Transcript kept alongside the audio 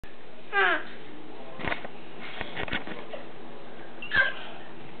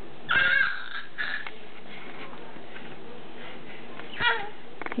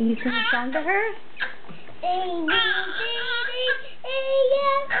Can you sing a song to her?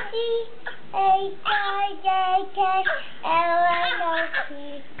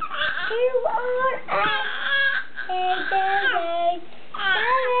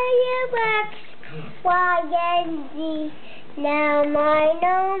 Now I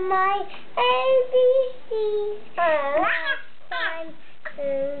know my ABC. Time to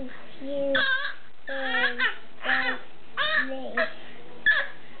you and me.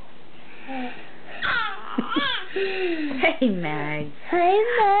 Hey, Mag. Hey,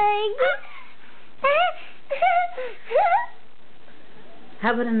 Meg. How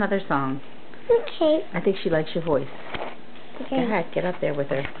about another song? Okay. I think she likes your voice. Go ahead, get up there with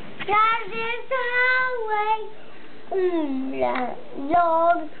her. That is highway. That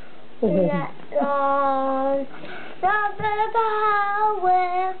dog. That dog. That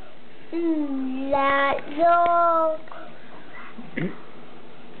highway. That dog.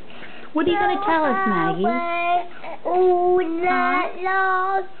 What are you going to tell us, Maggie? Oh, that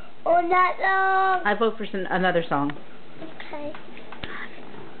dog. Oh, that dog. I vote for another song. Okay.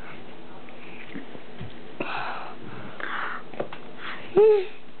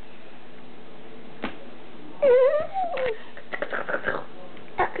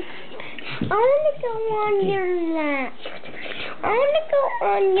 I want to go on your lap. I want to go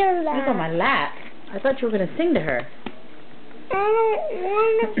on your lap. Look on my lap. I thought you were going to sing to her. I don't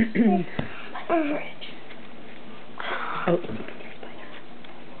want to sing. Oh.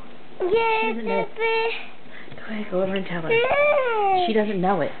 Yes, Go ahead, go over and tell her. She doesn't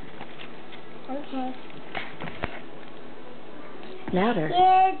know it. Okay. Louder.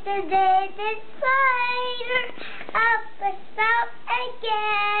 Yesterday the spider up the spout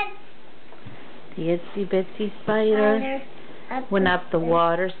again. The itsy bitsy spider went up the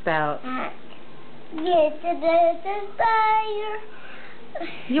water spout. Yesterday the spider.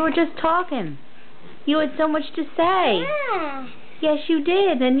 You were just talking. You had so much to say. Yeah. Yes, you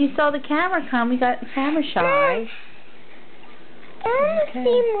did. Then you saw the camera come. You got camera shy. I want to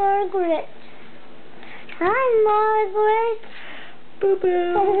see Margaret. Hi, Margaret. Boo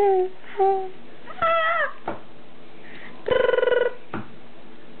boo.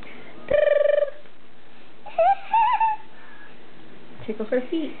 Tickle her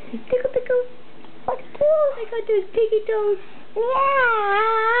feet. Tickle, tickle. What toes? I got those piggy toes. Yeah.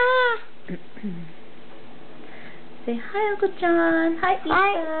 Say hi, Uncle John. Hi,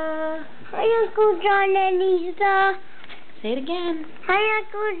 Issa. Hi, Uncle John and Issa. Say it again. Hi,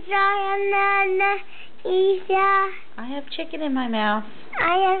 Uncle John and Issa. I have chicken in my mouth.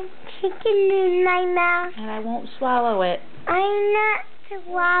 I have chicken in my mouth. And I won't swallow it. I'm not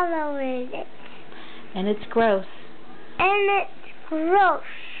swallowing it. And it's gross. And it's gross.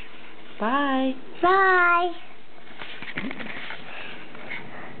 Bye. Bye.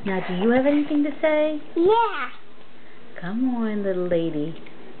 Now, do you have anything to say? Yeah. Come on, little lady.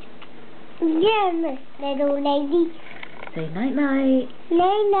 Yeah, little lady. Say night-night.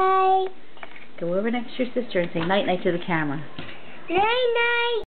 Night-night. Go over next to your sister and say night-night to the camera. Night-night.